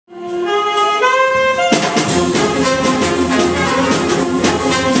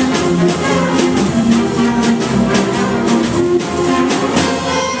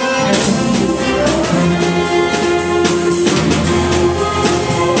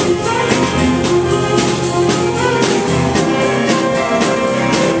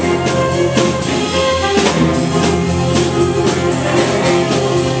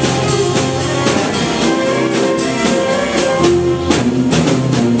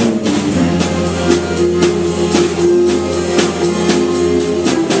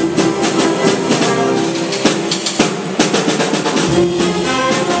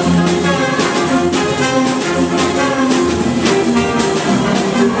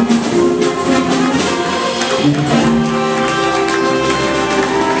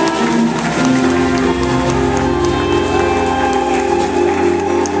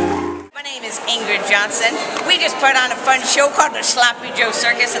put on a fun show called the Sloppy Joe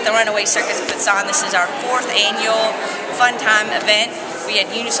Circus that the Runaway Circus puts on. This is our 4th annual fun time event. We had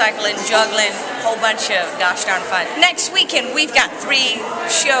unicycling, juggling, a whole bunch of gosh darn fun. Next weekend we've got 3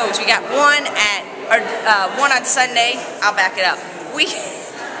 shows. We got one on Sunday. I'll back it up. We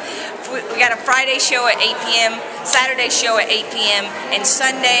got a Friday show at 8 p.m., Saturday show at 8 p.m., and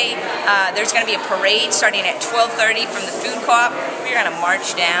Sunday there's going to be a parade starting at 12:30 from the food co-op. We're going to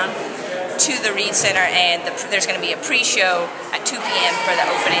march down to the Reid Center, and there's going to be a pre-show at 2 p.m. for the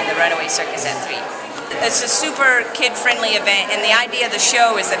opening of the Runaway Circus at 3. It's a super kid-friendly event, and the idea of the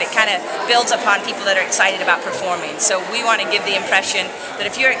show is that it kind of builds upon people that are excited about performing. So we want to give the impression that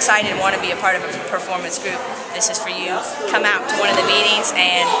if you're excited and want to be a part of a performance group, this is for you. Come out to one of the meetings,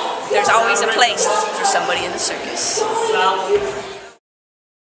 and there's always a place for somebody in the circus.